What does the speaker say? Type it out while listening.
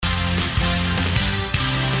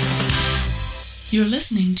You're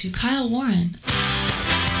listening to Kyle Warren.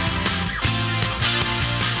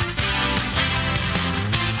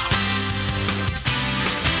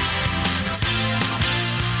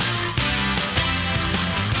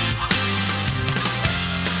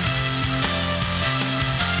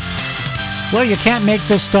 Well, you can't make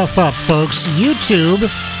this stuff up, folks. YouTube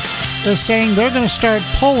is saying they're going to start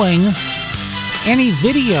pulling any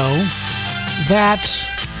video that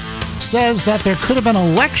says that there could have been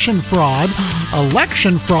election fraud.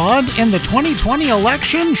 Election fraud in the 2020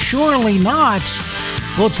 election? Surely not.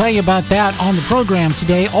 We'll tell you about that on the program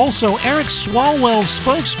today. Also, Eric Swalwell's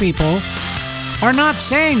spokespeople are not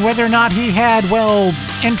saying whether or not he had,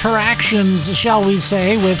 interactions, shall we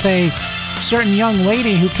say, with a certain young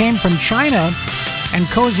lady who came from China and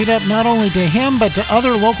cozied up not only to him but to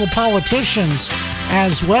other local politicians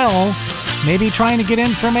as well. Maybe trying to get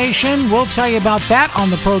information. We'll tell you about that on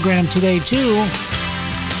the program today, too.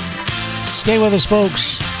 Stay with us,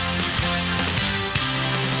 folks.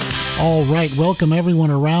 All right, welcome everyone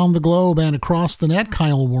around the globe and across the net.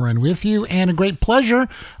 Kyle Warren with you, and a great pleasure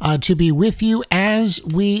to be with you as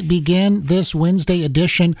we begin this Wednesday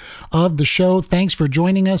edition of the show. Thanks for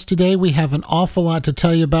joining us today. We have an awful lot to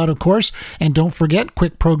tell you about, of course, and don't forget,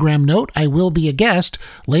 quick program note, I will be a guest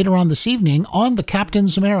later on this evening on the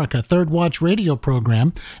Captain's America Third Watch radio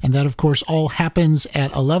program, and that, of course, all happens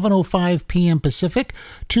at 11:05 p.m. Pacific,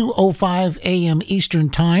 2:05 a.m. Eastern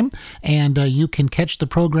Time, and you can catch the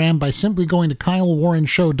program by simply going to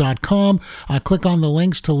KyleWarrenShow.com. Click on the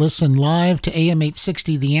links to listen live to AM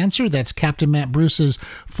 860 The Answer. That's Captain Matt Bruce's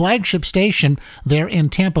flagship station there in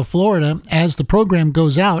Tampa, Florida, as the program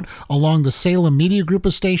goes out along the Salem Media Group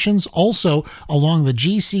of stations, also along the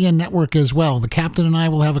GCN network as well. The Captain and I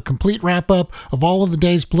will have a complete wrap-up of all of the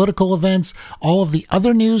day's political events, all of the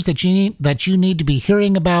other news that you need to be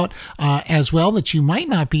hearing about as well, that you might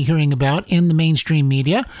not be hearing about in the mainstream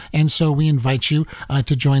media. And so we invite you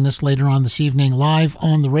to join us later on this evening live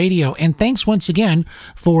on the radio. And thanks once again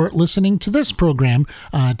for listening to this program.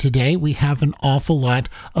 Today we have an awful lot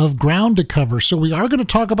of ground to cover. So we are going to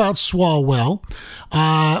talk about Swalwell.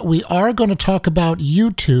 We are going to talk about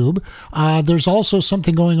YouTube. There's also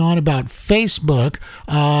something going on about Facebook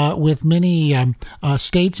with many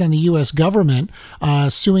states and the U.S. government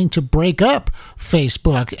suing to break up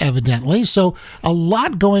Facebook, evidently. So a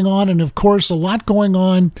lot going on, and of course a lot going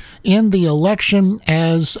on in the election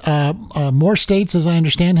as more states, as I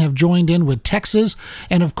understand, have joined in with Texas.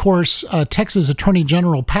 And of course, Texas Attorney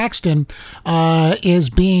General Paxton is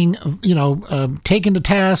being, taken to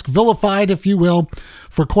task, vilified, if you will,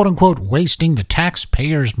 for quote unquote wasting the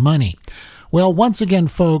taxpayers' money. Well, once again,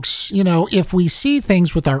 folks, if we see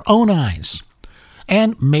things with our own eyes,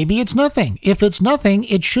 and maybe it's nothing. If it's nothing,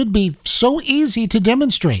 it should be so easy to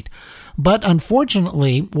demonstrate. But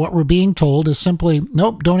unfortunately, what we're being told is simply,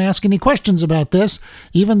 nope, don't ask any questions about this,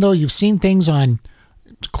 even though you've seen things on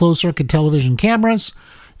closed-circuit television cameras,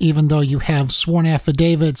 even though you have sworn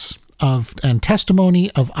affidavits and testimony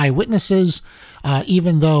of eyewitnesses,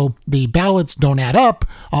 even though the ballots don't add up,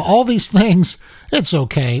 all these things, it's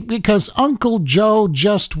okay, because Uncle Joe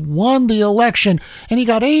just won the election, and he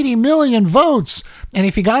got 80 million votes. And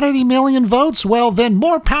if he got 80 million votes, well, then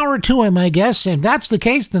more power to him, I guess. And that's the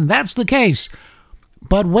case, then that's the case.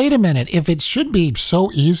 But wait a minute, if it should be so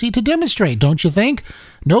easy to demonstrate, don't you think?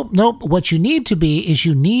 Nope. What you need to be is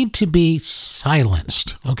you need to be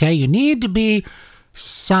silenced, okay? You need to be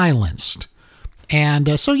silenced. And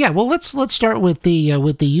let's start with the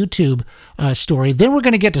YouTube story. Then we're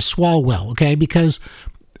going to get to Swalwell, okay? Because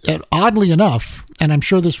oddly enough, and I'm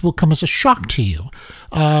sure this will come as a shock to you,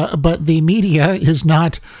 but the media is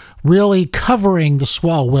not really covering the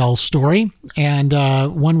Swalwell story, and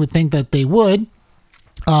one would think that they would.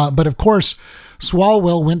 But of course,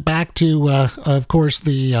 Swalwell went back to,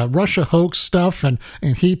 the Russia hoax stuff, and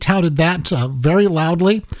he touted that very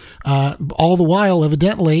loudly, all the while,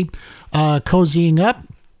 evidently, cozying up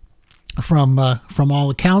from all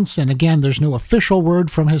accounts. And again, there's no official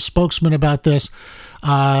word from his spokesman about this,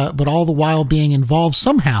 but all the while being involved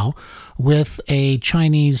somehow with a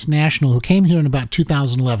Chinese national who came here in about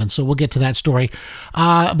 2011. So we'll get to that story.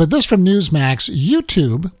 But this from Newsmax: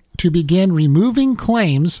 YouTube to begin removing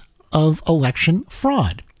claims of election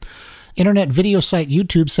fraud. Internet video site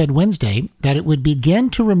YouTube said Wednesday that it would begin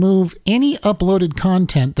to remove any uploaded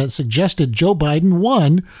content that suggested Joe Biden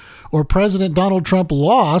won or President Donald Trump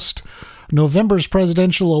lost November's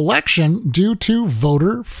presidential election due to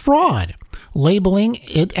voter fraud, labeling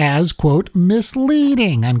it as, quote,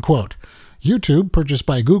 misleading, unquote. YouTube, purchased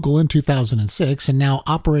by Google in 2006 and now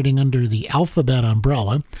operating under the Alphabet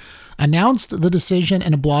umbrella, announced the decision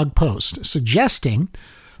in a blog post, suggesting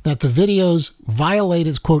that the videos violate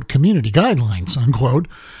its, quote, community guidelines, unquote,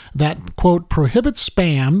 that, quote, prohibits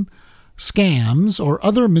spam, scams, or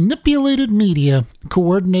other manipulated media,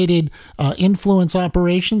 coordinated influence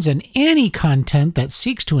operations, and any content that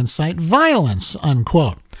seeks to incite violence,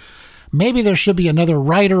 unquote. Maybe there should be another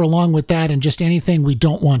writer along with that and just anything we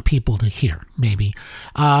don't want people to hear, maybe.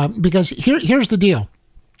 Because here's the deal.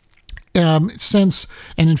 And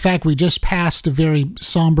in fact, we just passed a very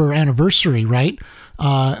somber anniversary, right?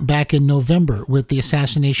 Back in November with the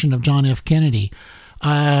assassination of John F. Kennedy.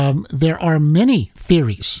 There are many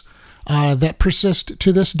theories that persist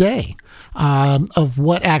to this day of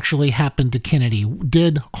what actually happened to Kennedy.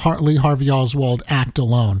 Did Lee Harvey Oswald act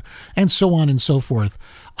alone? And so on and so forth.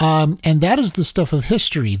 And that is the stuff of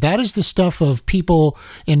history. That is the stuff of people,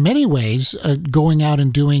 in many ways, going out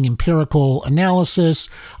and doing empirical analysis.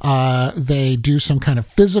 They do some kind of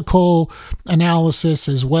physical analysis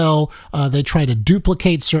as well. They try to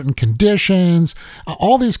duplicate certain conditions,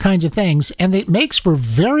 all these kinds of things. And it makes for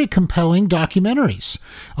very compelling documentaries.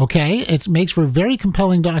 Okay? It makes for very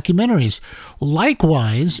compelling documentaries.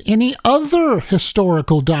 Likewise, any other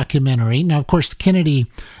historical documentary. Now, of course, the Kennedy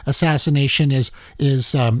assassination is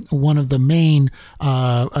one of the main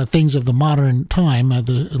things of the modern time,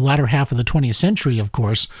 the latter half of the 20th century, of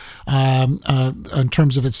course, in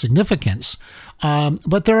terms of its significance.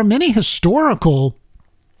 But there are many historical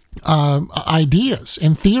ideas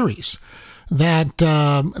and theories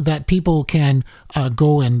that people can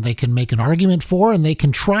go and they can make an argument for, and they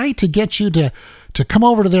can try to get you to come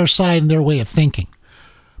over to their side and their way of thinking.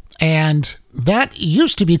 And that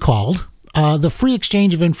used to be called the free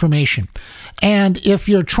exchange of information. And if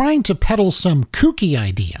you're trying to peddle some kooky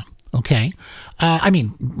idea, okay,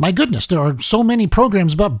 my goodness, there are so many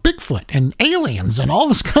programs about Bigfoot and aliens and all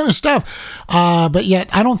this kind of stuff. But yet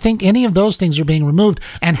I don't think any of those things are being removed.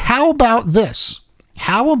 And how about this?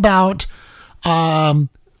 How about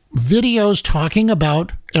videos talking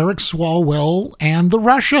about Eric Swalwell and the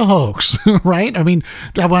Russia hoax, right? I mean,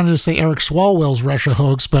 I wanted to say Eric Swalwell's Russia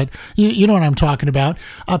hoax, but you know what I'm talking about.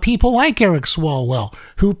 People like Eric Swalwell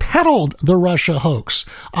who peddled the Russia hoax.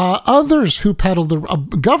 Others who peddled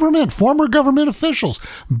the former government officials,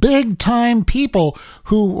 big time people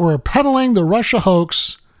who were peddling the Russia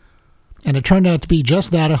hoax. And it turned out to be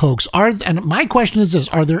just that, a hoax. And my question is this: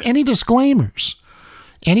 are there any disclaimers?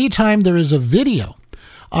 Anytime there is a video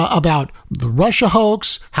about the Russia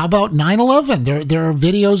hoax, how about 9/11? There are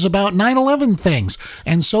videos about 9/11 things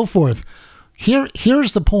and so forth.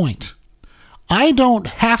 Here's the point. I don't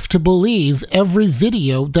have to believe every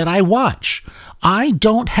video that I watch. I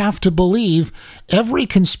don't have to believe every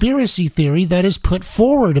conspiracy theory that is put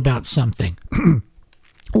forward about something.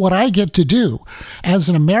 What I get to do as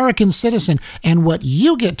an American citizen, and what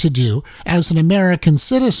you get to do as an American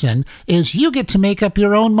citizen, is you get to make up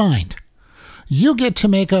your own mind. You get to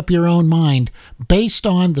make up your own mind based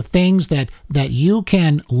on the things that you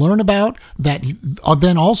can learn about, that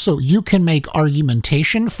then also you can make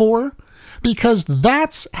argumentation for, because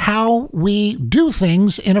that's how we do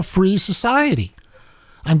things in a free society.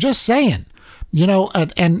 I'm just saying.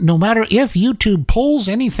 And no matter if YouTube pulls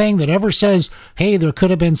anything that ever says, hey, there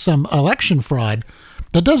could have been some election fraud,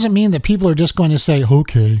 that doesn't mean that people are just going to say,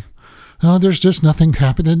 okay, there's just nothing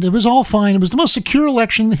happened. It was all fine. It was the most secure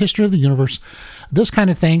election in the history of the universe, this kind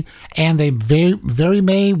of thing. And they very, very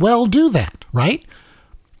may well do that, right?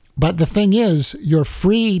 But the thing is, you're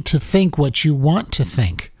free to think what you want to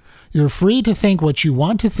think. You're free to think what you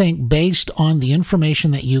want to think based on the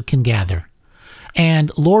information that you can gather.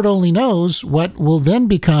 And Lord only knows what will then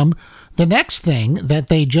become the next thing that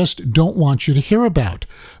they just don't want you to hear about.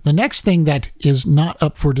 The next thing that is not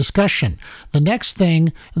up for discussion. The next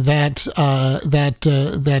thing that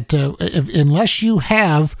unless you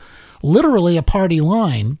have literally a party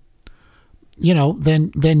line,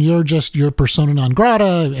 then you're persona non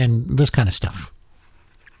grata and this kind of stuff.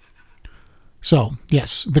 So,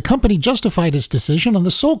 yes, the company justified its decision on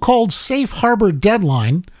the so-called safe harbor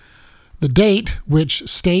deadline, the date which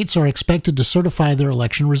states are expected to certify their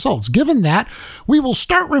election results. Given that, we will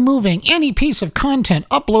start removing any piece of content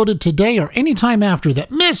uploaded today or any time after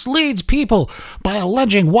that misleads people by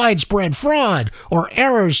alleging widespread fraud or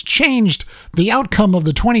errors changed the outcome of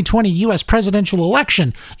the 2020 U.S. presidential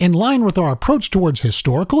election in line with our approach towards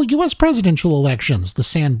historical U.S. presidential elections, the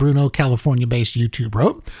San Bruno, California-based YouTube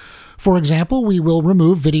wrote. For example, we will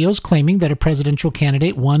remove videos claiming that a presidential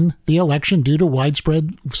candidate won the election due to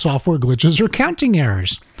widespread software glitches or counting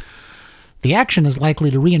errors. The action is likely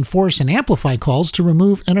to reinforce and amplify calls to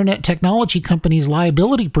remove internet technology companies'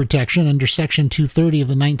 liability protection under Section 230 of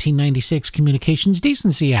the 1996 Communications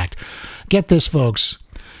Decency Act. Get this, folks.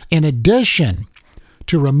 In addition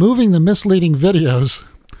to removing the misleading videos,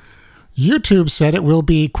 YouTube said it will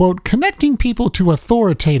be, quote, connecting people to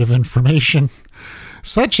authoritative information,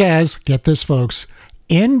 such as, get this, folks,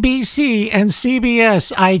 NBC and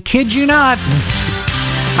CBS. I kid you not.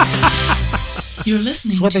 You're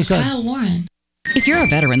listening to Kyle Warren. If you're a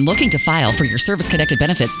veteran looking to file for your service-connected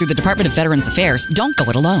benefits through the Department of Veterans Affairs, don't go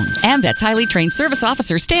it alone. AMVET's highly trained service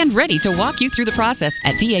officers stand ready to walk you through the process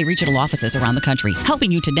at VA regional offices around the country,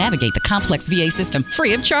 helping you to navigate the complex VA system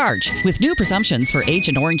free of charge. With new presumptions for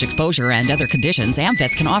Agent Orange exposure and other conditions,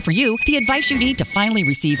 AMVETS can offer you the advice you need to finally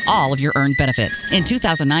receive all of your earned benefits. In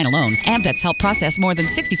 2009 alone, AMVETS helped process more than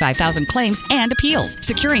 65,000 claims and appeals,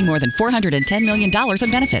 securing more than $410 million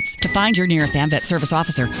in benefits. To find your nearest AMVET service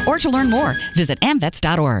officer or to learn more, visit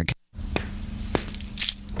amvets.org.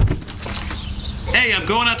 Hey, I'm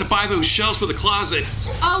going out to buy those shelves for the closet.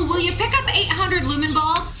 Oh, will you pick up 800 lumen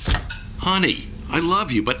bulbs? Honey, I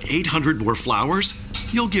love you, but 800 more flowers?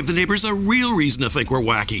 You'll give the neighbors a real reason to think we're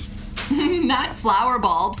wacky. Not flower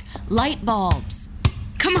bulbs, light bulbs.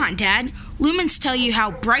 Come on, Dad. Lumens tell you how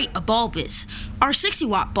bright a bulb is. Our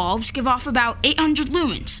 60-watt bulbs give off about 800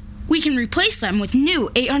 lumens. We can replace them with new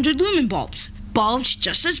 800 lumen bulbs. Bulbs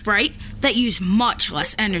just as bright that use much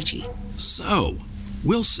less energy. So,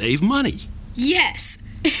 we'll save money. Yes,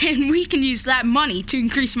 and we can use that money to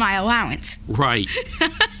increase my allowance. Right.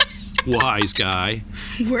 Wise guy.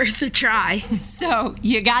 Worth a try. So,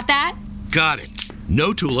 you got that? Got it.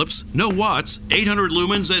 No tulips, no watts, 800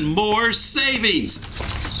 lumens, and more savings.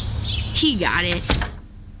 He got it.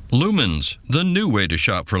 Lumens, the new way to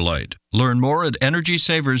shop for light. Learn more at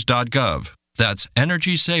EnergySavers.gov. That's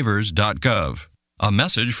EnergySavers.gov. A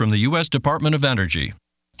message from the U.S. Department of Energy.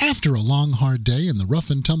 After a long, hard day in the rough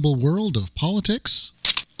and tumble world of politics,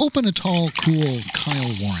 open a tall, cool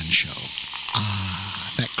Kyle Warren show.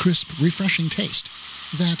 Ah, that crisp, refreshing taste,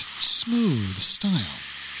 that smooth style,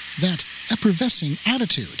 that effervescing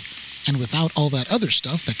attitude, and without all that other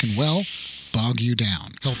stuff that can, well, bog you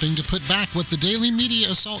down. Helping to put back what the daily media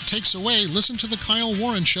assault takes away, listen to The Kyle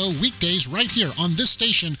Warren Show weekdays right here on this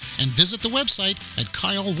station and visit the website at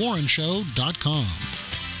kylewarrenshow.com.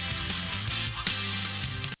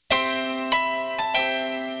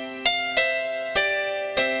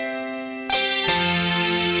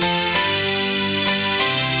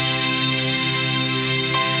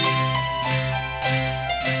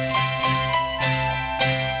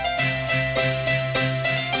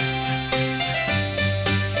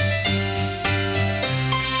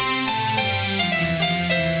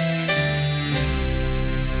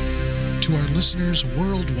 To our listeners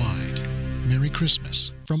worldwide, Merry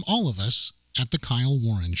Christmas from all of us at The Kyle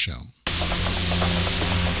Warren Show.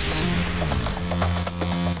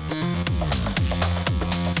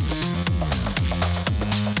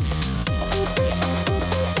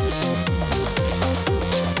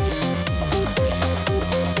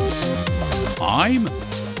 I'm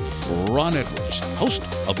Ron Edwards, host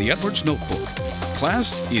of the Edwards Notebook.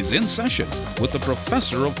 Class is in session with the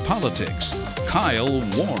Professor of Politics, Kyle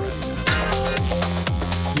Warren.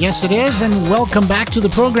 Yes, it is, and welcome back to the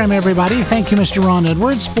program, everybody. Thank you, Mr. Ron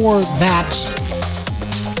Edwards, for that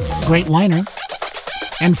great liner.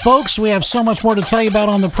 And folks, we have so much more to tell you about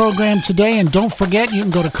on the program today, and don't forget, you can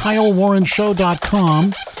go to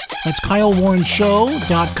kylewarrenshow.com. That's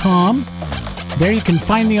kylewarrenshow.com. There you can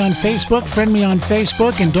find me on Facebook, friend me on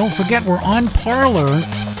Facebook, and don't forget, we're on Parler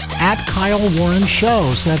at Kyle Warren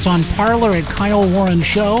Show. So that's on Parler at Kyle Warren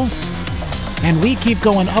Show, and we keep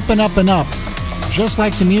going up and up and up, just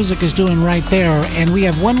like the music is doing right there. And we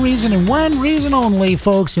have one reason and one reason only,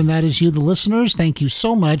 folks, and that is you, the listeners. Thank you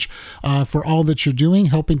so much for all that you're doing,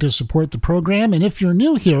 helping to support the program. And if you're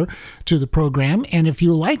new here to the program, and if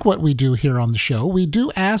you like what we do here on the show, we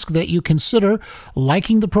do ask that you consider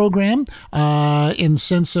liking the program in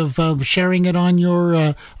sense of sharing it on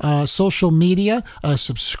your social media,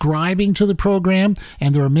 subscribing to the program,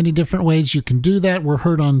 and there are many different ways you can do that. We're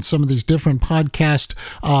heard on some of these different podcast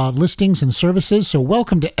listings and services. So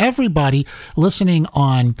welcome to everybody listening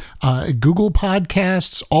on Google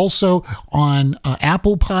Podcasts, also on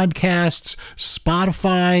Apple Podcasts,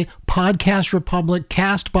 Spotify, Podcast Republic,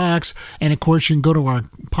 CastBox, and of course you can go to our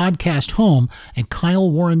podcast home at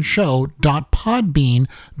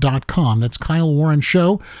kylewarrenshow.podbean.com. That's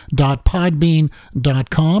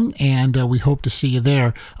kylewarrenshow.podbean.com, and we hope to see you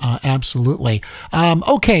there. Absolutely.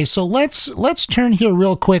 Okay, so let's turn here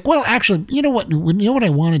real quick. Well, actually, you know what I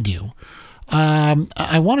want to do.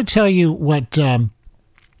 I want to tell you what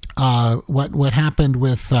happened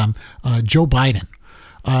with Joe Biden.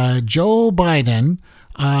 Joe Biden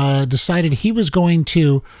decided he was going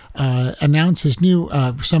to announce his new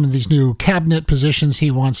some of these new cabinet positions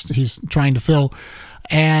he's trying to fill.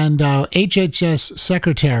 And HHS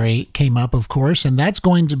secretary came up, of course, and that's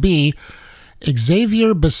going to be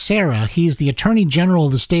Xavier Becerra. He's the Attorney General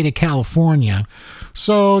of the state of California.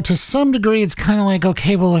 So to some degree, it's kind of like,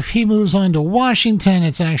 okay, well, if he moves on to Washington,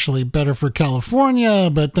 it's actually better for California,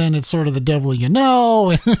 but then it's sort of the devil you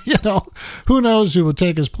know, and, who knows who will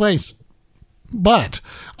take his place. But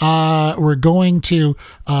we're going to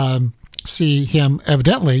see him,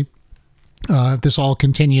 evidently, if this all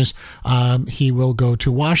continues, he will go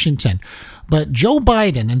to Washington. But Joe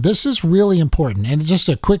Biden, and this is really important, and just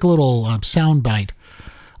a quick little sound bite.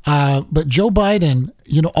 But Joe Biden,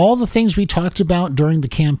 all the things we talked about during the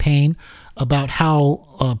campaign about how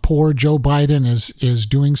poor Joe Biden is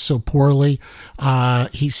doing so poorly.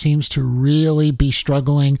 He seems to really be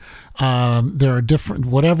struggling. There are different,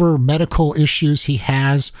 whatever medical issues he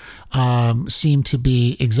has seem to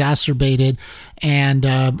be exacerbated. And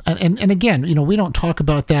again, we don't talk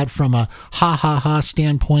about that from a ha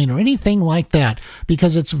standpoint or anything like that,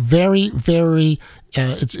 because it's very, very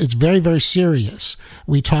it's very, very serious.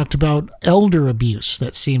 We talked about elder abuse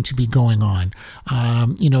that seemed to be going on.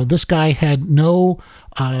 This guy had no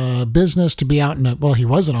business to be out he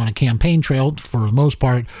wasn't on a campaign trail for the most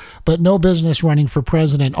part, but no business running for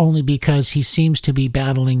president, only because he seems to be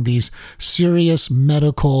battling these serious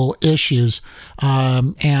medical issues.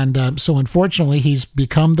 So unfortunately, he's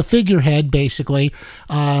become the figurehead, basically.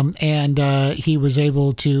 He was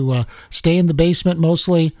able to stay in the basement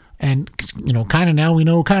mostly. And, kind of now we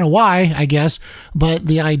know kind of why, I guess. But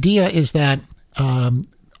the idea is that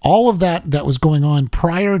all of that was going on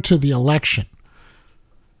prior to the election,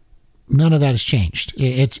 none of that has changed.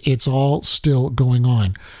 It's all still going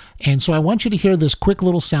on. And so I want you to hear this quick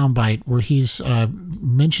little soundbite where he's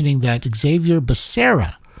mentioning that Xavier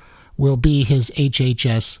Becerra will be his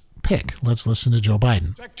HHS pick. Let's listen to Joe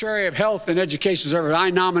Biden. Secretary of Health and Education Service,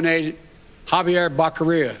 I nominated Javier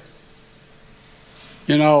Becerra.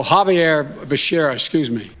 Javier Becerra,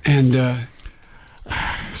 excuse me. And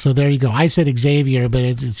so there you go. I said Xavier, but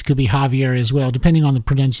it could be Javier as well, depending on the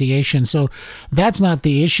pronunciation. So that's not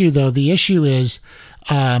the issue, though. The issue is,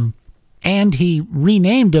 and he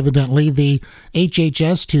renamed, evidently, the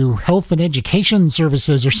HHS to Health and Education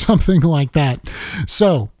Services or something like that.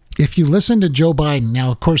 So if you listen to Joe Biden,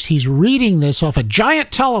 now, of course, he's reading this off a giant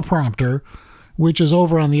teleprompter, which is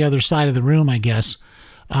over on the other side of the room, I guess.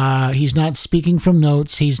 He's not speaking from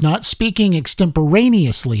notes. He's not speaking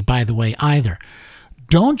extemporaneously, by the way, either.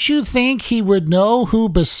 Don't you think he would know who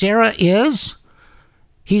Becerra is?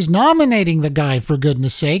 He's nominating the guy, for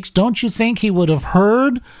goodness sakes. Don't you think he would have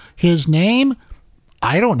heard his name?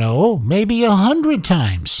 I don't know, maybe 100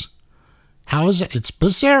 times. How is it? It's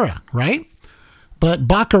Becerra, right? But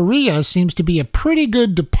Becerra seems to be a pretty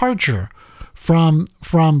good departure from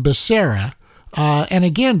Becerra. And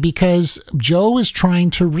again, because Joe is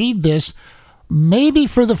trying to read this maybe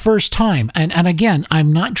for the first time. And again,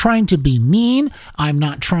 I'm not trying to be mean. I'm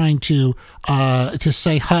not trying to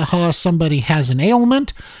say, somebody has an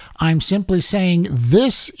ailment. I'm simply saying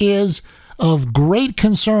this is of great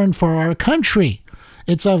concern for our country.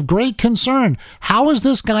 It's of great concern. How is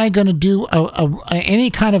this guy going to do any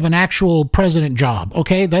kind of an actual president job?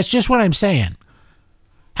 Okay, that's just what I'm saying.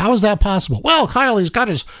 How is that possible? Well, Kyle, he's got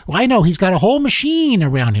a whole machine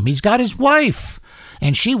around him. He's got his wife,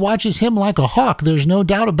 and she watches him like a hawk. There's no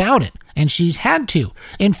doubt about it. And she's had to.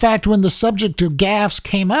 In fact, when the subject of gaffes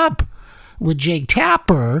came up with Jake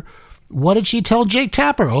Tapper, what did she tell Jake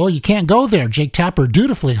Tapper? Oh, you can't go there. Jake Tapper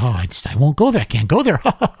dutifully, I won't go there. I can't go there.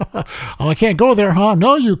 Oh, I can't go there, huh?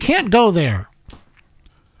 No, you can't go there.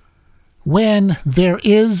 When there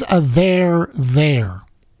is a there.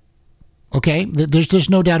 Okay, there's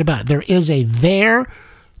no doubt about it. There is a there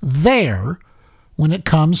when it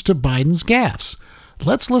comes to Biden's gaffes.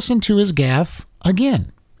 Let's listen to his gaffe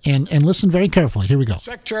again and listen very carefully. Here we go.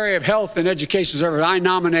 Secretary of Health and Education Service, I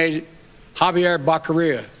nominated Javier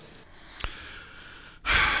Becerra.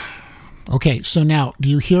 Okay, so now do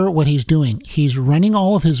you hear what he's doing? He's running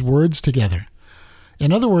all of his words together.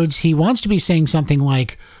 In other words, he wants to be saying something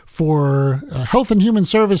like, for Health and Human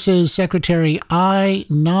Services Secretary, I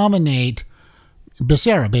nominate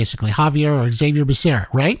Becerra, basically, Javier or Xavier Becerra,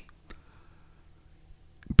 right?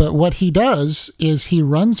 But what he does is he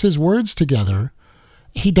runs his words together.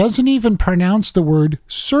 He doesn't even pronounce the word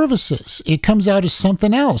services. It comes out as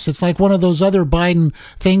something else. It's like one of those other Biden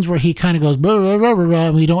things where he kind of goes, blah, blah, blah, blah, blah,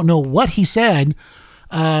 and we don't know what he said.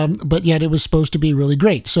 But yet it was supposed to be really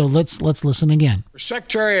great. So let's listen again. For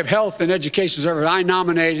Secretary of Health and Education Service, I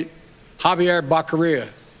nominated Javier Becerra.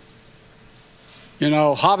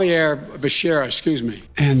 Javier Becerra, excuse me.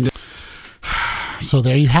 And so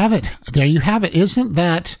there you have it. There you have it. Isn't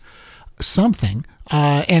that something?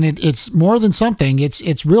 And it's more than something.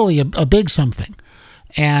 It's really a big something.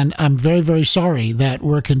 And I'm very, very sorry that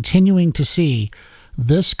we're continuing to see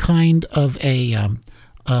this kind of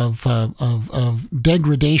of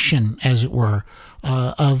degradation, as it were,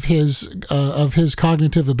 of his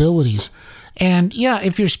cognitive abilities. And yeah,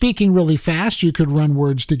 if you're speaking really fast, you could run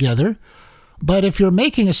words together. But if you're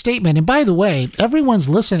making a statement, and by the way, everyone's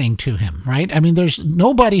listening to him, right? I mean, there's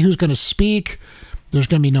nobody who's going to speak. There's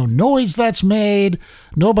going to be no noise that's made.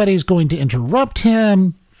 Nobody's going to interrupt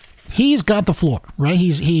him. He's got the floor, right?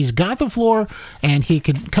 He's got the floor, and he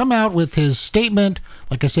could come out with his statement.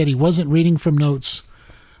 Like I said, he wasn't reading from notes,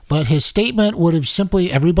 but his statement would have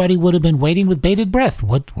simply, everybody would have been waiting with bated breath.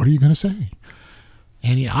 What are you going to say?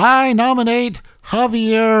 And I nominate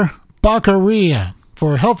Javier Baccaria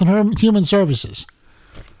for Health and Human Services.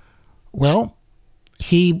 Well,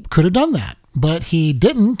 he could have done that, but he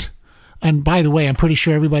didn't. And by the way, I'm pretty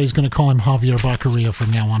sure everybody's going to call him Javier Baccaria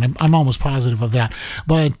from now on. I'm almost positive of that.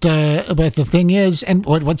 But the thing is, and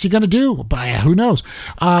what's he going to do? Who knows?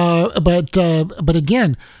 But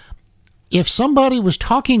again, if somebody was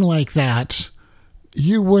talking like that,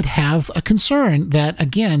 you would have a concern that,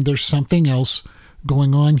 again, there's something else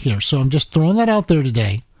going on here. So I'm just throwing that out there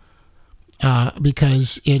today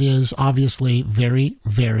because it is obviously very,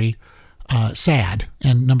 very sad,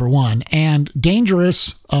 and number one, and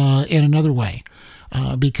dangerous in another way,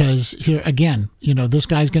 because here again, this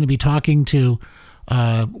guy's going to be talking to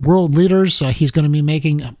world leaders. He's going to be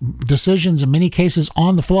making decisions in many cases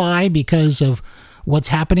on the fly because of what's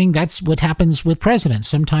happening. That's what happens with presidents.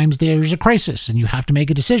 Sometimes there's a crisis and you have to make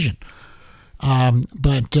a decision.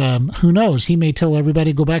 But who knows? He may tell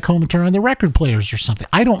everybody to go back home and turn on their record players or something.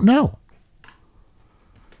 I don't know.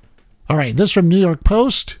 All right, this from New York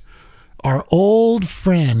Post. Our old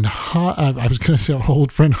friend, I was going to say our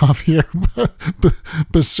old friend Javier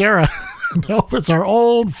Becerra. No, it's our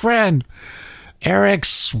old friend, Eric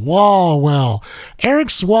Swalwell. Eric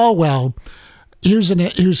Swalwell, he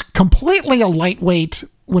was completely a lightweight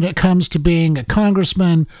when it comes to being a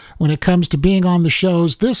congressman, when it comes to being on the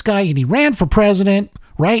shows. This guy, and he ran for president,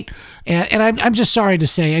 right? And I'm just sorry to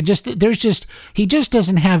say, he just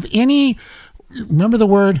doesn't have any, remember the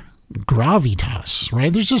word? Gravitas,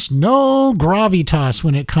 right? There's just no gravitas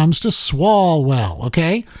when it comes to Swalwell,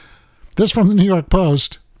 okay? This from the New York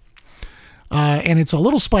Post, and it's a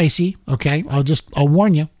little spicy, okay? I'll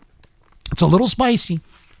warn you. It's a little spicy.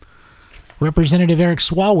 Representative Eric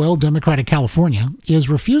Swalwell, Democrat of California, is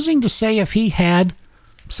refusing to say if he had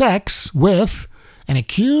sex with an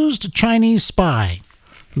accused Chinese spy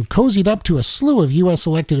who cozied up to a slew of U.S.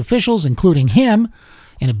 elected officials, including him,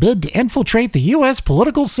 in a bid to infiltrate the U.S.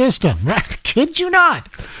 political system. Right? Kid you not.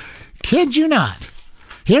 Kid you not.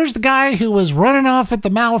 Here's the guy who was running off at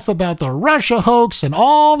the mouth about the Russia hoax, and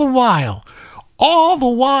all the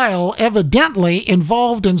while evidently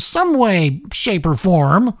involved in some way, shape, or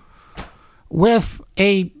form with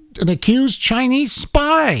an accused Chinese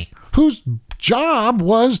spy whose job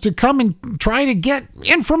was to come and try to get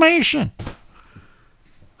information.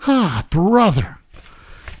 Ah, brother.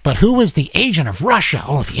 But who was the agent of Russia?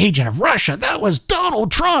 Oh, the agent of Russia. That was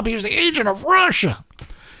Donald Trump. He was the agent of Russia.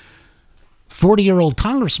 40-year-old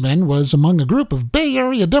congressman was among a group of Bay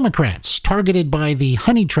Area Democrats targeted by the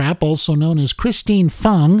honey trap, also known as Christine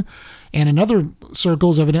Fung, and in other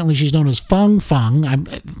circles, evidently she's known as Fung Fung. I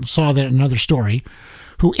saw that in another story,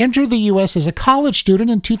 who entered the U.S. as a college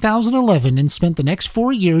student in 2011 and spent the next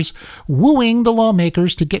 4 years wooing the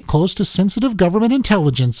lawmakers to get close to sensitive government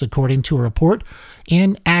intelligence, according to a report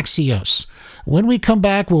in Axios. When we come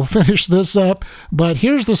back, we'll finish this up. But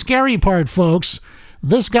here's the scary part, folks.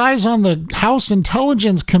 This guy's on the House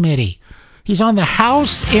Intelligence Committee. He's on the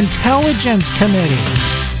House Intelligence Committee.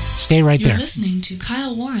 Stay right there. You're listening to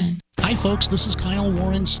Kyle Warren. Hi, folks. This is Kyle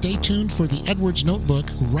Warren. Stay tuned for the Edwards Notebook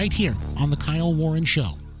right here on The Kyle Warren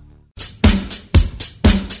Show.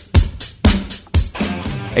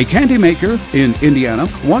 A candy maker in Indiana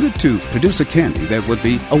wanted to produce a candy that would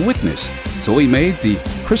be a witness, so he made the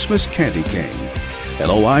Christmas Candy Cane.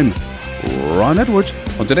 Hello, I'm Ron Edwards.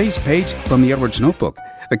 On today's page from the Edwards Notebook,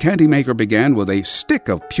 the candy maker began with a stick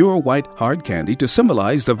of pure white hard candy to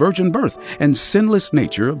symbolize the virgin birth and sinless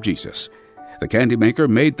nature of Jesus. The candy maker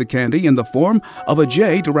made the candy in the form of a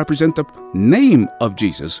J to represent the name of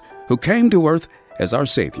Jesus, who came to earth as our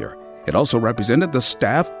Savior. It also represented the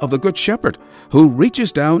staff of the Good Shepherd, who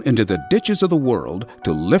reaches down into the ditches of the world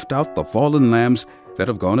to lift out the fallen lambs that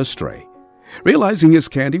have gone astray. Realizing his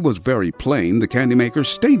candy was very plain, the candy maker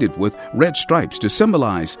stained it with red stripes to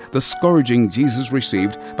symbolize the scourging Jesus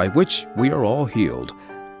received, by which we are all healed.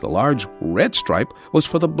 The large red stripe was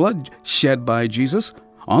for the blood shed by Jesus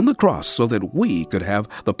on the cross so that we could have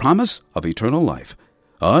the promise of eternal life.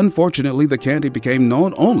 Unfortunately, the candy became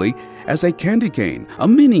known only as a candy cane, a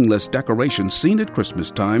meaningless decoration seen at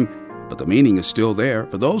Christmas time, but the meaning is still there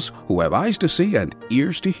for those who have eyes to see and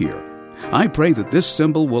ears to hear. I pray that this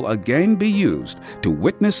symbol will again be used to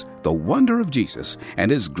witness the wonder of Jesus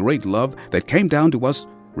and his great love that came down to us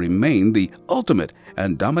remain the ultimate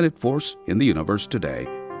and dominant force in the universe today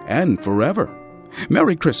and forever.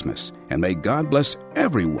 Merry Christmas, and may God bless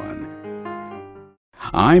everyone.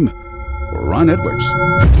 I'm Ron Edwards.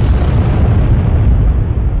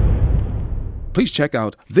 Please check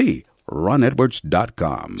out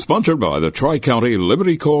theronedwards.com. Sponsored by the Tri-County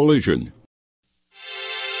Liberty Coalition.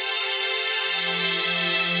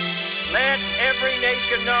 Let every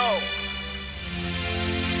nation know,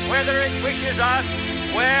 whether it wishes us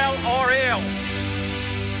well or ill,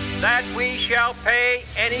 that we shall pay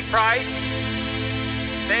any price,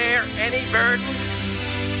 bear any burden,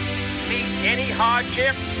 meet any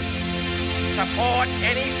hardship, support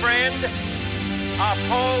any friend,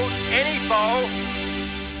 oppose any foe,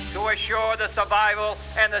 to assure the survival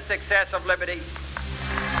and the success of liberty.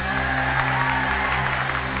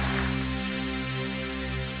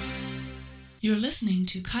 You're listening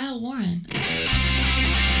to Kyle Warren.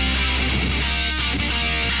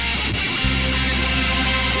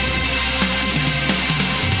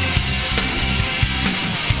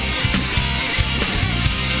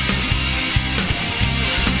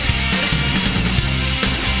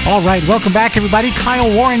 All right, welcome back, everybody.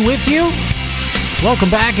 Kyle Warren with you. Welcome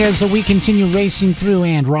back as we continue racing through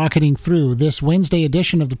and rocketing through this Wednesday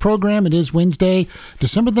edition of the program. It is Wednesday,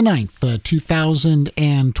 December the 9th,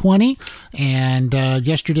 2020. And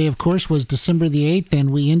yesterday, of course, was December the 8th,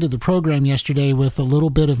 and we ended the program yesterday with a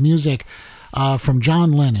little bit of music from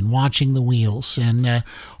John Lennon, Watching the Wheels. And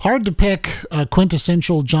hard to pick a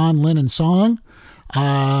quintessential John Lennon song,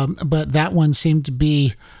 but that one seemed to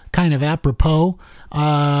be kind of apropos.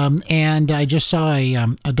 And I just saw a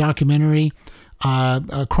documentary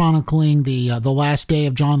chronicling the last day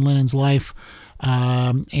of John Lennon's life,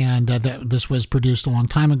 and this was produced a long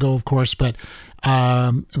time ago, of course, but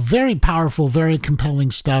very powerful, very compelling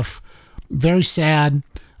stuff, very sad.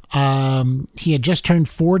 He had just turned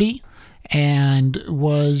 40 and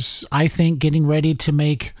was, I think, getting ready to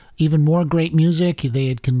make even more great music. They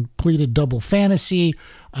had completed Double Fantasy.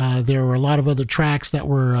 There were a lot of other tracks that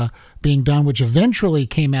were being done, which eventually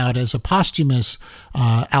came out as a posthumous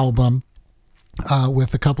album.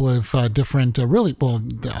 With a couple of different, really, well,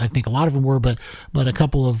 I think a lot of them were, but a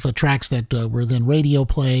couple of tracks that were then radio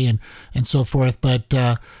play and so forth. But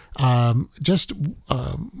just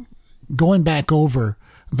going back over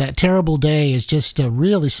that terrible day is just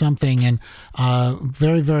really something, and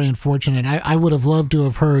very, very unfortunate. I would have loved to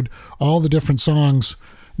have heard all the different songs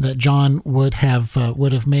that John would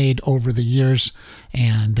have made over the years,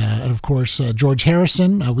 and of course George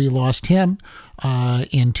Harrison. We lost him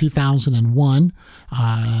in 2001,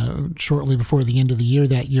 shortly before the end of the year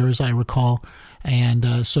that year, as I recall.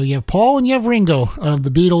 And so you have Paul and you have Ringo of the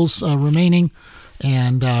Beatles remaining,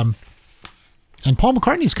 and Paul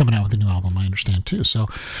McCartney's coming out with a new album, I understand too. So,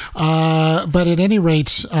 but at any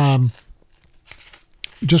rate.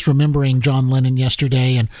 Just remembering John Lennon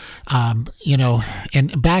yesterday, and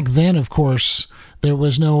and back then, of course, there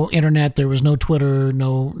was no internet, there was no Twitter,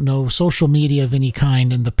 no social media of any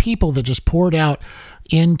kind, and the people that just poured out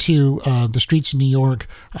into the streets of New York,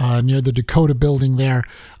 near the Dakota building there,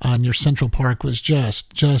 near Central Park, was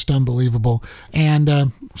just unbelievable,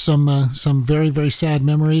 and some very, very sad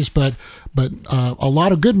memories, but a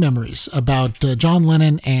lot of good memories about John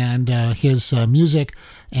Lennon and his music.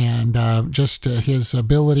 And just his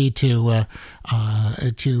ability to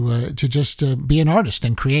just be an artist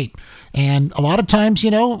and create. And a lot of times,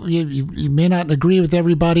 you may not agree with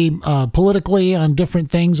everybody politically on different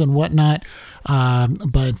things and whatnot,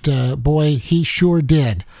 but boy, he sure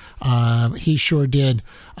did. He sure did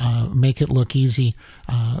make it look easy.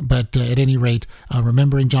 But at any rate,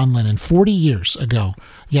 remembering John Lennon 40 years ago,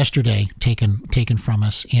 yesterday, taken from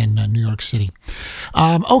us in New York City.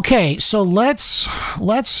 Okay, so let's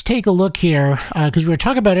take a look here, because we were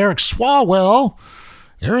talking about Eric Swalwell.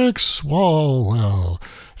 Eric Swalwell,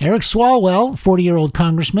 40-year-old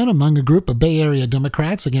congressman among a group of Bay Area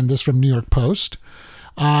Democrats, again, this from New York Post,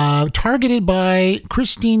 targeted by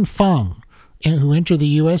Christine Fung, who entered the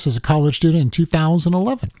U.S. as a college student in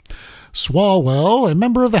 2011. Swalwell, a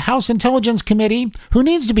member of the House Intelligence Committee, who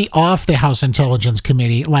needs to be off the House Intelligence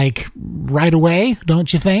Committee, like right away,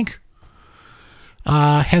 don't you think?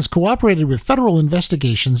 Has cooperated with federal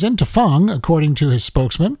investigations into Fung, according to his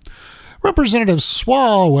spokesman. Representative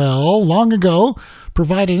Swalwell long ago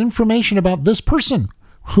provided information about this person,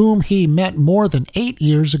 whom he met more than 8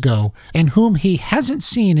 years ago and whom he hasn't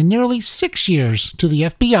seen in nearly 6 years, to the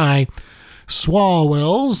FBI.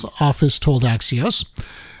 Swalwell's office told Axios,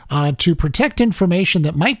 to protect information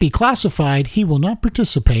that might be classified, he will not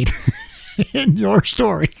participate in your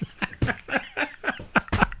story.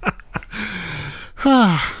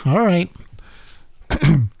 All right.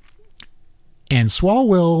 And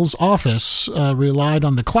Swalwell's office relied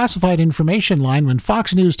on the classified information line when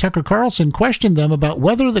Fox News' Tucker Carlson questioned them about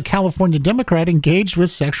whether the California Democrat engaged with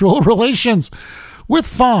sexual relations with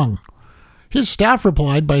Fung. His staff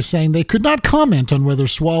replied by saying they could not comment on whether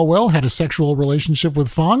Swalwell had a sexual relationship with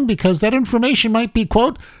Fung because that information might be,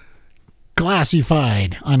 quote,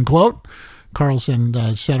 classified, unquote. Carlson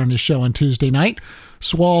said on his show on Tuesday night.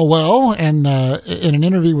 Swalwell, and in an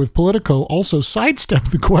interview with Politico, also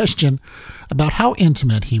sidestepped the question about how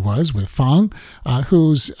intimate he was with Fung,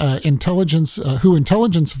 who intelligence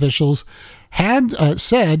officials had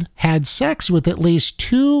said had sex with at least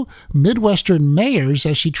 2 Midwestern mayors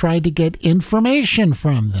as she tried to get information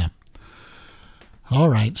from them. All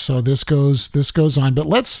right, so this goes on, but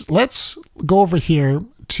let's go over here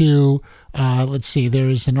to let's see.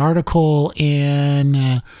 There's an article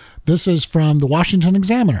in. This is from the Washington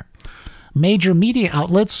Examiner. Major media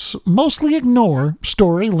outlets mostly ignore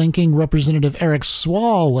story linking Representative Eric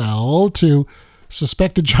Swalwell to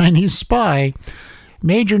suspected Chinese spy.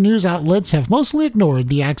 Major news outlets have mostly ignored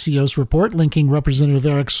the Axios report linking Representative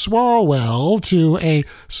Eric Swalwell to a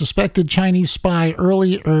suspected Chinese spy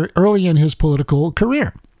early in his political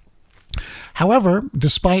career. However,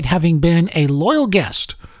 despite having been a loyal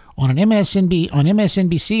guest on MSNBC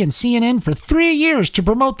and CNN for 3 years to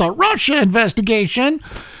promote the Russia investigation,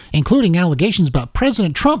 including allegations about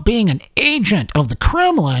President Trump being an agent of the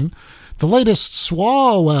Kremlin, the latest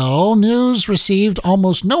Swalwell news received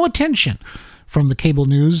almost no attention from the cable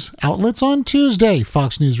news outlets on Tuesday,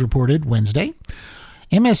 Fox News reported Wednesday.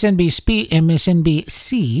 MSNBC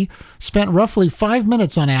spent roughly 5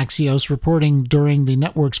 minutes on Axios reporting during the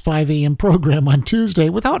network's 5 a.m. program on Tuesday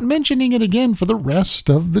without mentioning it again for the rest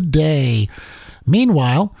of the day.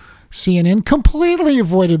 Meanwhile, CNN completely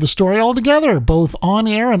avoided the story altogether, both on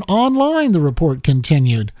air and online, the report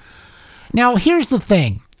continued. Now, here's the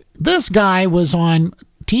thing. This guy was on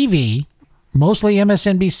TV, mostly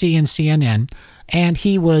MSNBC and CNN, and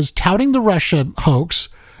he was touting the Russia hoax.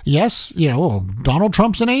 Yes, Donald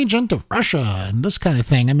Trump's an agent of Russia and this kind of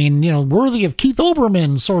thing. I mean, worthy of Keith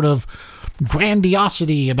Olbermann sort of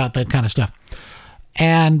grandiosity about that kind of stuff.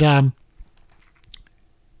 And,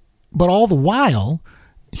 but all the while,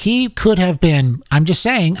 he could have been, I'm just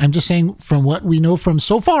saying from what we know from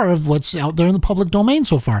so far of what's out there in the public domain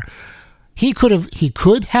so far, he could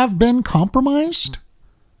have been compromised.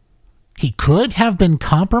 He could have been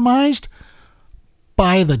compromised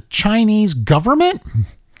by the Chinese government.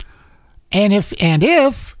 And if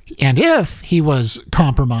he was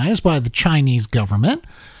compromised by the Chinese government,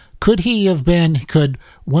 could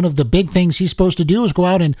one of the big things he's supposed to do is go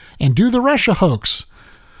out and do the Russia hoax?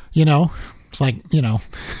 It's like,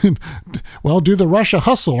 well, do the Russia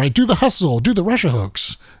hustle, right? Do the hustle, do the Russia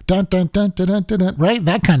hoax. Dun, dun, dun, dun, dun, dun, dun, right?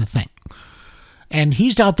 That kind of thing. And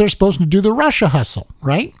he's out there supposed to do the Russia hustle,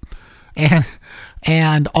 right?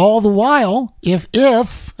 And all the while, if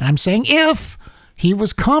I'm saying if he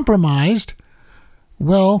was compromised,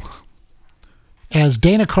 well, as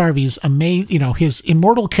Dana Carvey's his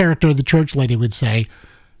immortal character, the church lady, would say,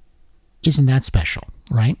 isn't that special,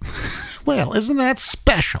 right? Well, isn't that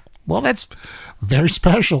special? Well, that's very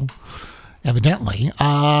special, evidently.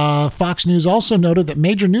 Fox News also noted that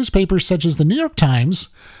major newspapers such as the New York Times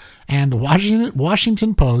and the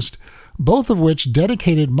Washington Post, both of which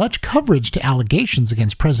dedicated much coverage to allegations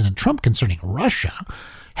against President Trump concerning Russia,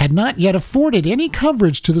 had not yet afforded any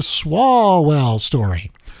coverage to the Swalwell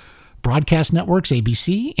story. Broadcast networks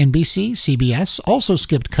ABC, NBC, CBS also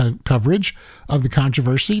skipped coverage of the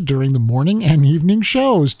controversy during the morning and evening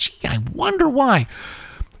shows. Gee, I wonder why.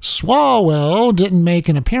 Swalwell didn't make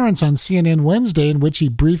an appearance on CNN Wednesday in which he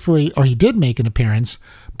did make an appearance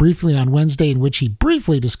briefly on Wednesday in which he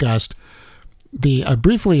briefly addressed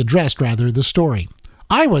the story.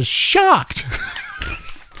 I was shocked.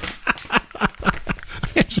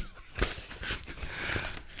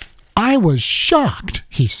 I was shocked,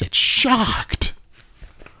 he said. Shocked.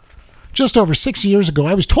 Just over 6 years ago,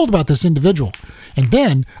 I was told about this individual. And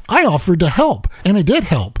then I offered to help, and I did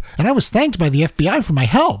help. And I was thanked by the FBI for my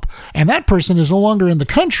help. And that person is no longer in the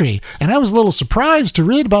country. And I was a little surprised to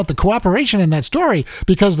read about the cooperation in that story,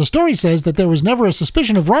 because the story says that there was never a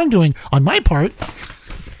suspicion of wrongdoing on my part.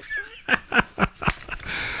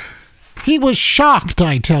 He was shocked,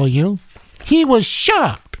 I tell you. He was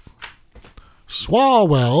shocked.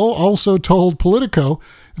 Swalwell also told Politico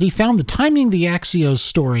that he found the timing of the Axios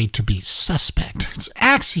story to be suspect. It's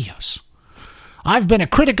Axios. I've been a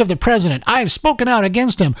critic of the president. I've spoken out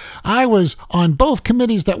against him. I was on both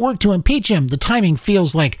committees that worked to impeach him. The timing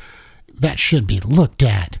feels like that should be looked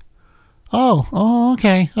at. Oh,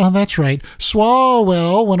 okay. Oh, that's right.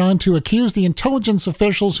 Swalwell went on to accuse the intelligence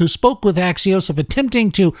officials who spoke with Axios of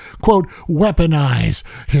attempting to, quote, weaponize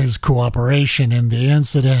his cooperation in the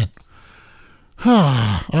incident.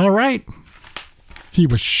 All right. He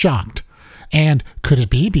was shocked. And could it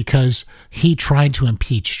be because he tried to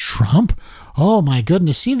impeach Trump? Oh, my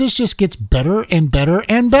goodness. See, this just gets better and better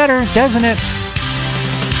and better, doesn't it?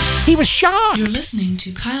 He was shocked. You're listening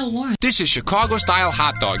to Kyle Warren. This is Chicago-style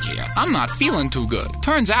hot dog here. I'm not feeling too good.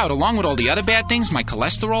 Turns out, along with all the other bad things my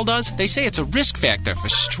cholesterol does, they say it's a risk factor for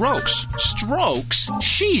strokes. Strokes?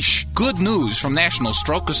 Sheesh. Good news from National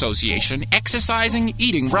Stroke Association. Exercising,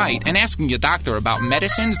 eating right, and asking your doctor about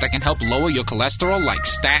medicines that can help lower your cholesterol, like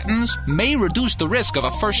statins, may reduce the risk of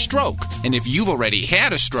a first stroke. And if you've already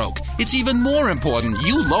had a stroke, it's even more important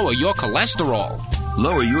you lower your cholesterol.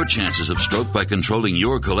 Lower your chances of stroke by controlling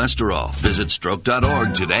your cholesterol. Visit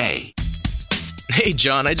stroke.org today. Hey,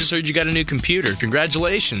 John, I just heard you got a new computer.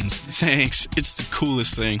 Congratulations. Thanks. It's the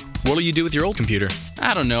coolest thing. What'll you do with your old computer?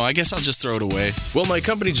 I don't know. I guess I'll just throw it away. Well, my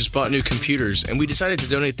company just bought new computers, and we decided to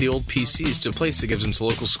donate the old PCs to a place that gives them to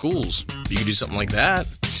local schools. You could do something like that.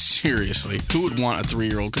 Seriously, who would want a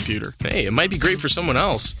 3-year-old computer? Hey, it might be great for someone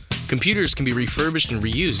else. Computers can be refurbished and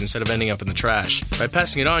reused instead of ending up in the trash. By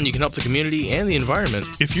passing it on, you can help the community and the environment.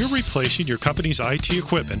 If you're replacing your company's IT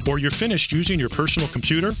equipment or you're finished using your personal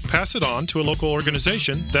computer, pass it on to a local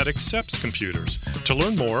organization that accepts computers. To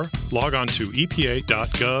learn more, log on to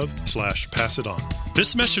epa.gov/passiton.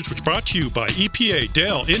 This message was brought to you by EPA,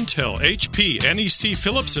 Dell, Intel, HP, NEC,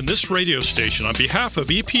 Philips, and this radio station on behalf of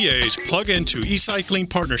EPA's Plug Into E-Cycling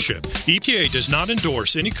Partnership. EPA does not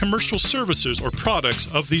endorse any commercial services or products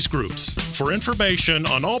of these groups. For information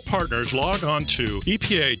on all partners, log on to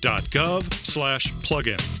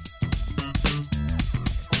epa.gov/plugin.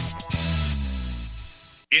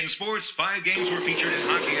 In sports, 5 games were featured in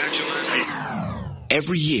hockey action last night.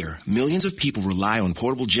 Every year, millions of people rely on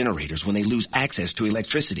portable generators when they lose access to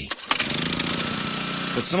electricity.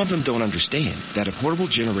 But some of them don't understand that a portable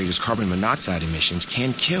generator's carbon monoxide emissions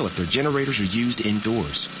can kill if their generators are used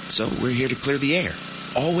indoors. So we're here to clear the air.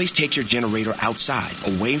 Always take your generator outside,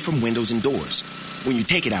 away from windows and doors. When you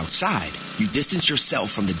take it outside, you distance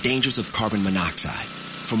yourself from the dangers of carbon monoxide.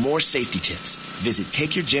 For more safety tips, visit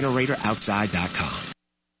takeyourgeneratoroutside.com.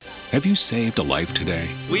 Have you saved a life today?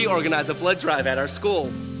 We organize a blood drive at our school.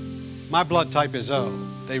 My blood type is O.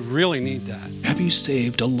 They really need that. Have you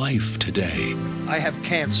saved a life today? I have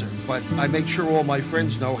cancer, but I make sure all my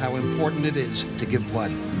friends know how important it is to give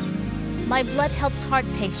blood. My blood helps heart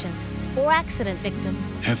patients or accident victims.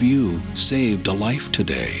 Have you saved a life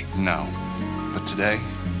today? No, but today,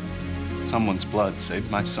 someone's blood saved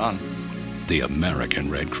my son. The American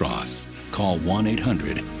Red Cross. Call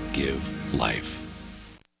 1-800-GIVE-LIFE.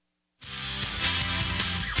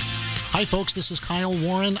 Hi, folks. This is Kyle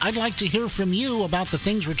Warren. I'd like to hear from you about the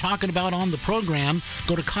things we're talking about on the program.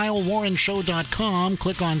 Go to KyleWarrenShow.com,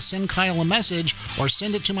 click on Send Kyle a Message, or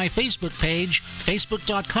send it to my Facebook page,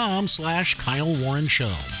 Facebook.com/Kyle Warren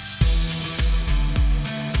Show.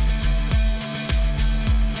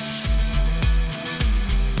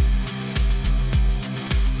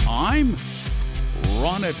 I'm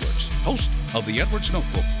Ron Edwards, host of the Edwards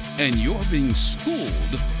Notebook, and you're being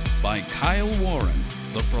schooled by Kyle Warren,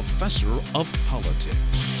 the professor of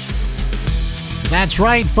politics. That's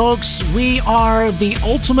right, folks. We are the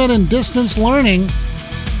ultimate in distance learning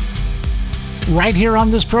right here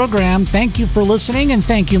on this program. Thank you for listening, and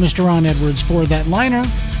thank you, Mr. Ron Edwards, for that liner.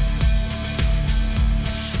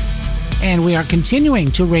 And we are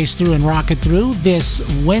continuing to race through and rocket through this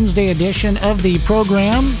Wednesday edition of the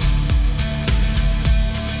program.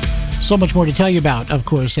 So much more to tell you about, of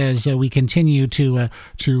course, as we continue to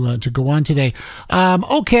go on today.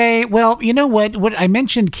 Okay, well, you know what? What I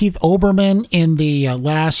mentioned Keith Olbermann in the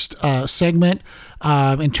last segment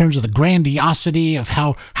in terms of the grandiosity of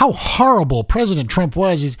how horrible President Trump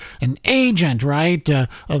was. He's an agent, right,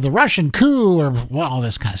 of the Russian coup, or well, all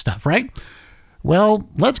this kind of stuff, right? Well,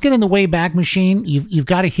 let's get in the Wayback Machine. You've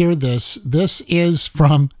got to hear this. This is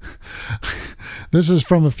from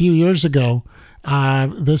a few years ago.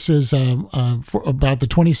 This is about the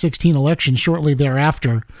 2016 election, shortly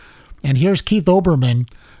thereafter. And here's Keith Olbermann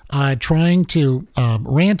trying to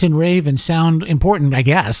rant and rave and sound important, I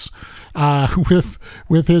guess,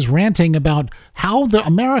 with his ranting about how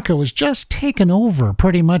America was just taken over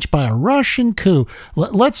pretty much by a Russian coup.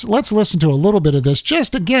 Let's listen to a little bit of this,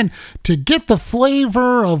 just again to get the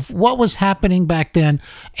flavor of what was happening back then.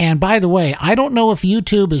 And by the way, I don't know if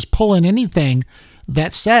YouTube is pulling anything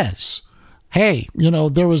that says, hey,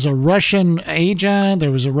 there was a Russian agent,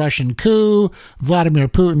 there was a Russian coup, Vladimir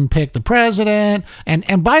Putin picked the president.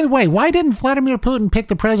 And by the way, why didn't Vladimir Putin pick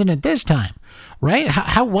the president this time? Right?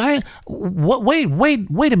 Why?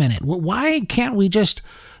 Wait a minute. Why can't we just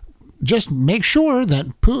make sure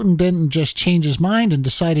that Putin didn't just change his mind and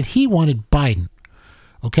decided he wanted Biden?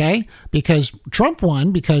 Okay? Because Trump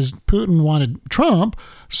won because Putin wanted Trump.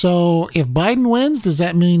 So if Biden wins, does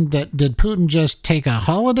that mean that did Putin just take a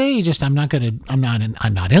holiday? I'm not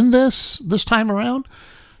in this time around.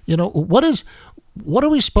 What are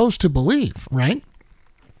we supposed to believe, right?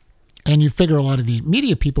 And you figure a lot of the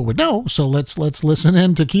media people would know. So let's listen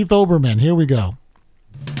in to Keith Olbermann. Here we go.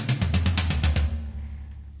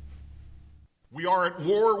 We are at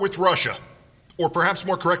war with Russia. Or perhaps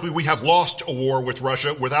more correctly, we have lost a war with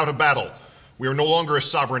Russia without a battle. We are no longer a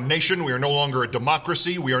sovereign nation. We are no longer a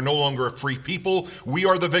democracy. We are no longer a free people. We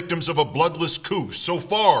are the victims of a bloodless coup. So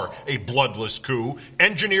far, a bloodless coup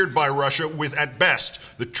engineered by Russia with, at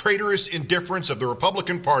best, the traitorous indifference of the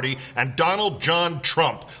Republican Party and Donald John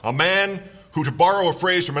Trump, a man who, to borrow a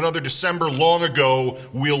phrase from another December long ago,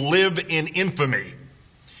 will live in infamy.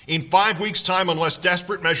 In 5 weeks' time, unless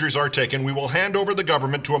desperate measures are taken, we will hand over the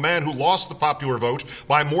government to a man who lost the popular vote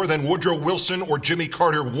by more than Woodrow Wilson or Jimmy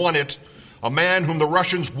Carter won it, a man whom the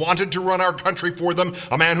Russians wanted to run our country for them,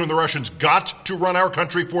 a man whom the Russians got to run our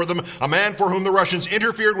country for them, a man for whom the Russians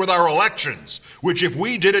interfered with our elections, which if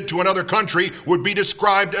we did it to another country would be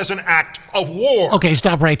described as an act of war. Okay,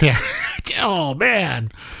 stop right there. Oh,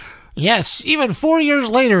 man. Yes, even 4 years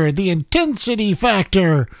later, the intensity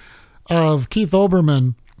factor of Keith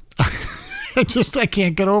Olbermann, I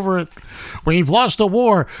can't get over it. We've lost the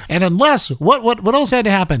war, and unless what else had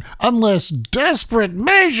to happen? Unless desperate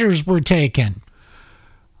measures were taken.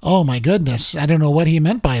 Oh my goodness, I don't know what he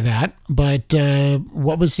meant by that, but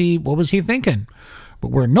what was he thinking?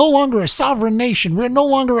 But we're no longer a sovereign nation. We're no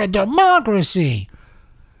longer a democracy.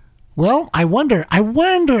 Well, I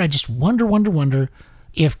just wonder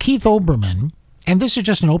if Keith Olbermann, and this is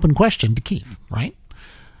just an open question to Keith, right?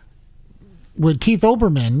 Would Keith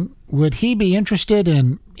Olbermann, would he be interested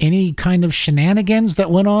in any kind of shenanigans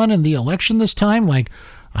that went on in the election this time? Like,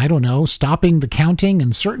 I don't know, stopping the counting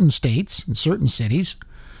in certain states, in certain cities,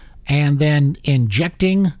 and then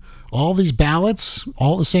injecting all these ballots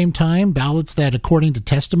all at the same time, ballots that, according to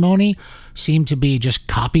testimony, seem to be just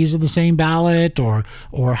copies of the same ballot, or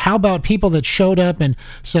how about people that showed up and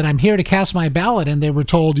said, I'm here to cast my ballot, and they were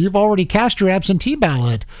told, you've already cast your absentee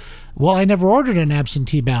ballot. Well, I never ordered an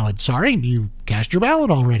absentee ballot. Sorry, you cast your ballot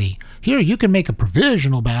already. Here, you can make a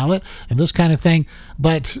provisional ballot and this kind of thing.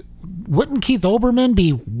 But wouldn't Keith Olbermann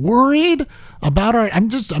be worried about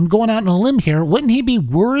I'm going out on a limb here. Wouldn't he be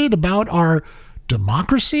worried about our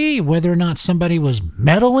democracy, whether or not somebody was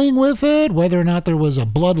meddling with it, whether or not there was a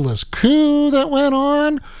bloodless coup that went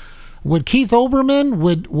on? Would Keith Olbermann,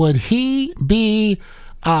 would he be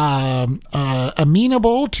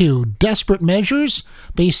amenable to desperate measures?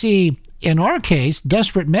 But you see, in our case,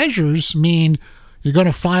 desperate measures mean you're going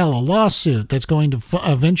to file a lawsuit that's going to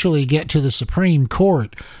eventually get to the Supreme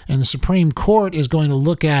Court, and the Supreme Court is going to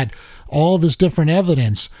look at all this different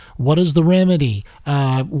evidence. What is the remedy?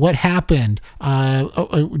 What happened?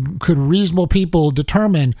 Could reasonable people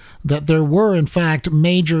determine that there were, in fact,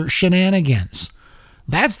 major shenanigans?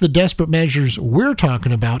 That's the desperate measures we're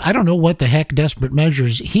talking about. I don't know what the heck desperate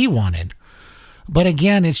measures he wanted. But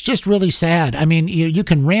again, it's just really sad. I mean, you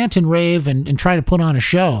can rant and rave and try to put on a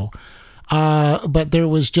show. But there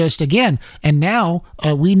was just, again, and now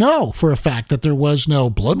we know for a fact that there was no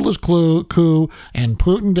bloodless coup, and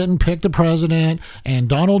Putin didn't pick the president, and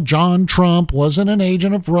Donald John Trump wasn't an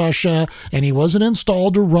agent of Russia, and he wasn't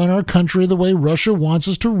installed to run our country the way Russia wants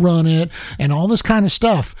us to run it, and all this kind of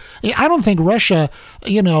stuff. I don't think Russia,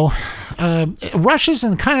 Russia's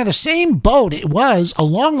in kind of the same boat it was a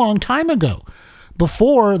long, long time ago,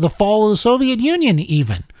 before the fall of the Soviet Union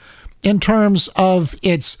even. In terms of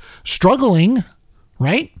its struggling,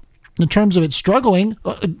 right? In terms of its struggling,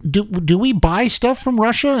 do we buy stuff from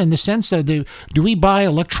Russia in the sense that do we buy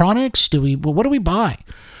electronics? What do we buy?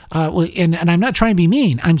 and I'm not trying to be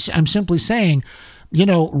mean. I'm simply saying,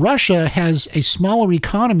 Russia has a smaller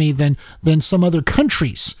economy than some other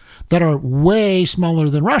countries that are way smaller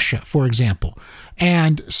than Russia, for example.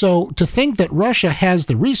 And so to think that Russia has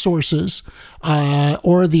the resources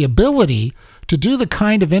or the ability to do the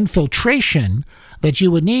kind of infiltration that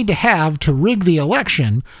you would need to have to rig the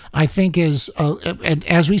election, I think is,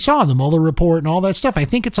 as we saw in the Mueller report and all that stuff, I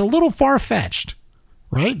think it's a little far-fetched,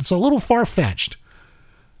 right? It's a little far-fetched.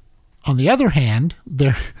 On the other hand,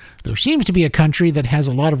 there seems to be a country that has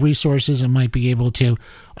a lot of resources and might be able to,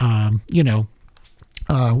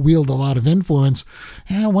 wield a lot of influence.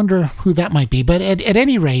 And I wonder who that might be. But at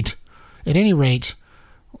any rate,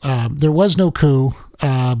 there was no coup,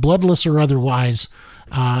 bloodless or otherwise,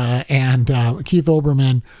 and Keith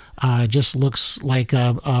Olbermann just looks like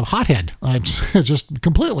a hothead, just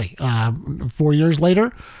completely. 4 years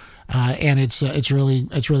later. And it's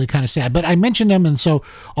really kind of sad. But I mentioned him, and so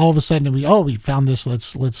all of a sudden we found this.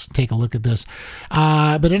 Let's take a look at this.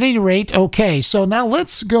 But at any rate, okay. So now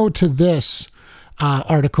let's go to this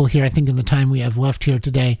article here. I think in the time we have left here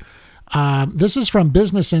today, this is from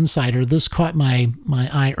Business Insider. This caught my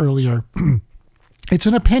eye earlier. It's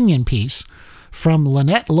an opinion piece from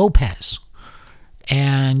Lynette Lopez.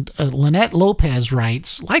 And Lynette Lopez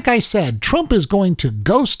writes, like I said, Trump is going to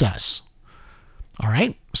ghost us. All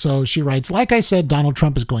right. So she writes, like I said, Donald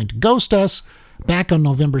Trump is going to ghost us. Back on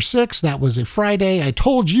November 6th, that was a Friday, I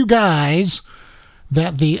told you guys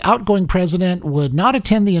that the outgoing president would not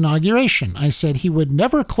attend the inauguration. I said he would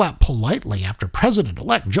never clap politely after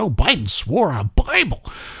President-elect Joe Biden swore a Bible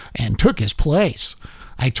and took his place.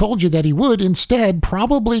 I told you that he would instead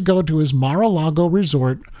probably go to his Mar-a-Lago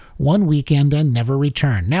resort one weekend and never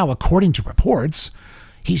return. Now, according to reports,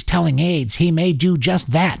 he's telling aides he may do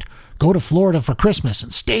just that. Go to Florida for Christmas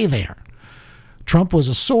and stay there. Trump was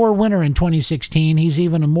a sore winner in 2016. He's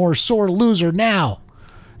even a more sore loser now.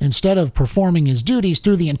 Instead of performing his duties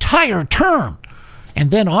through the entire term and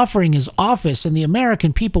then offering his office and the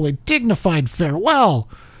American people a dignified farewell,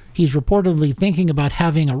 he's reportedly thinking about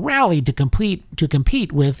having a rally to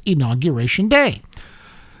compete with Inauguration Day.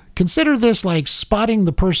 Consider this like spotting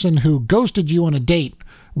the person who ghosted you on a date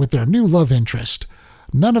with their new love interest.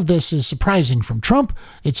 None of this is surprising from Trump.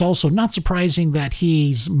 It's also not surprising that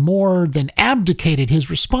he's more than abdicated his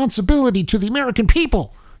responsibility to the American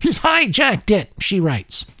people. He's hijacked it, she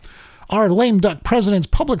writes. Our lame duck president's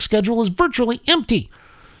public schedule is virtually empty.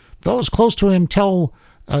 Those close to him tell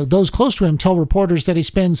reporters that he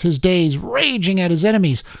spends his days raging at his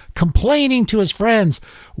enemies, complaining to his friends,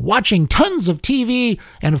 watching tons of TV,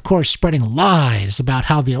 and of course spreading lies about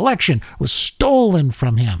how the election was stolen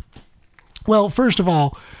from him. Well, first of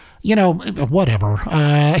all, whatever.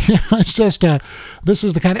 It's just, this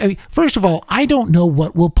is the kind of, first of all, I don't know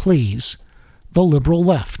what will please the liberal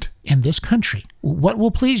left in this country. What will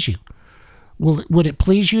please you? Would it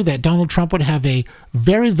please you that Donald Trump would have a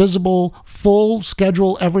very visible, full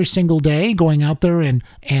schedule every single day, going out there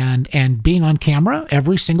and being on camera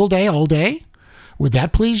every single day, all day? Would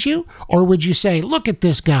that please you? Or would you say, look at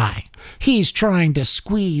this guy. He's trying to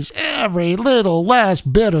squeeze every little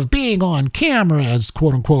last bit of being on camera as,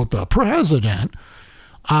 quote unquote, the president,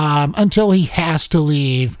 until he has to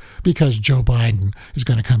leave because Joe Biden is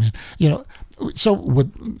going to come in.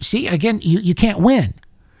 So see, again, you can't win.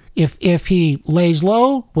 If he lays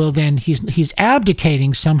low, well, then he's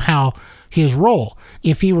abdicating somehow his role.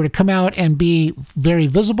 If he were to come out and be very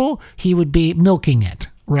visible, he would be milking it,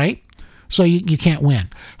 right? So you can't win.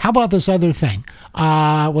 How about this other thing?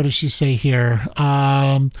 What does she say here?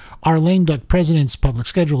 Our lame duck president's public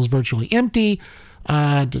schedule is virtually empty.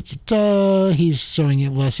 He's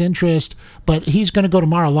showing less interest, but he's going to go to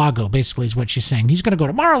Mar-a-Lago, basically is what she's saying. He's going to go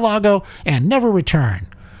to Mar-a-Lago and never return.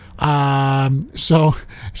 So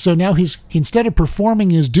now he's instead of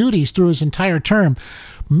performing his duties through his entire term,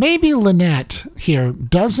 maybe Lynette here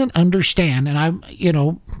doesn't understand. And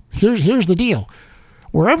here's the deal.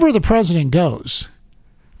 Wherever the president goes,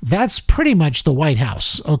 that's pretty much the White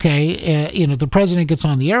House, okay? The president gets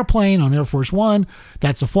on the airplane, on Air Force One,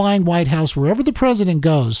 that's a flying White House. Wherever the president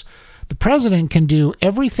goes, the president can do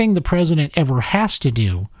everything the president ever has to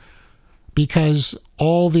do because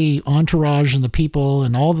all the entourage and the people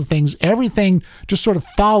and all the things, everything just sort of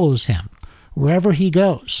follows him wherever he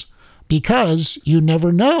goes because you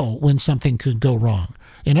never know when something could go wrong.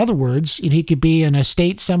 In other words, he could be in a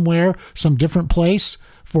state somewhere, some different place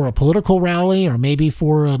for a political rally or maybe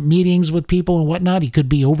for meetings with people and whatnot. He could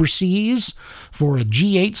be overseas for a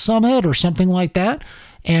G8 summit or something like that.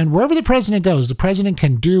 And wherever the president goes, the president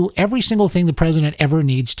can do every single thing the president ever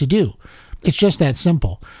needs to do. It's just that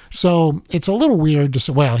simple. So it's a little weird to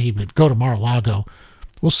say, well, he would go to Mar-a-Lago.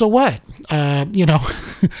 Well, so what? And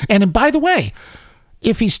by the way,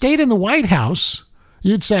 if he stayed in the White House,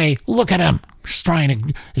 you'd say, look at him. He's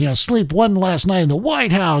trying to, sleep one last night in the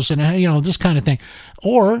White House and, this kind of thing.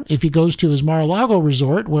 Or if he goes to his Mar-a-Lago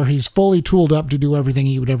resort where he's fully tooled up to do everything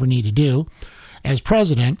he would ever need to do as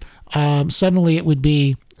president, suddenly it would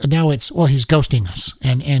be, now it's, he's ghosting us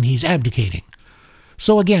and he's abdicating.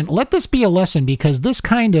 So again, let this be a lesson, because this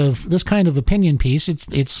kind of opinion piece,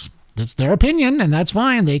 it's their opinion, and that's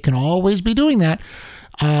fine. They can always be doing that.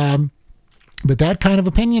 But that kind of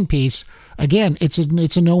opinion piece, again, it's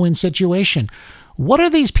a no-win situation. What are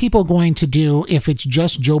these people going to do if it's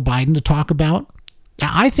just Joe Biden to talk about?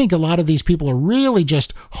 I think a lot of these people are really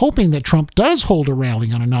just hoping that Trump does hold a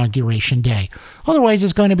rally on Inauguration Day. Otherwise,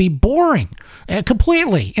 it's going to be boring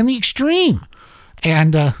completely in the extreme.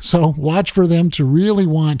 And so watch for them to really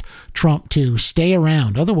want Trump to stay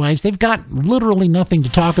around. Otherwise, they've got literally nothing to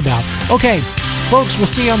talk about. Okay, folks, we'll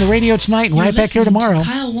see you on the radio tonight and right back here tomorrow.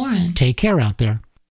 Kyle Warren. Take care out there.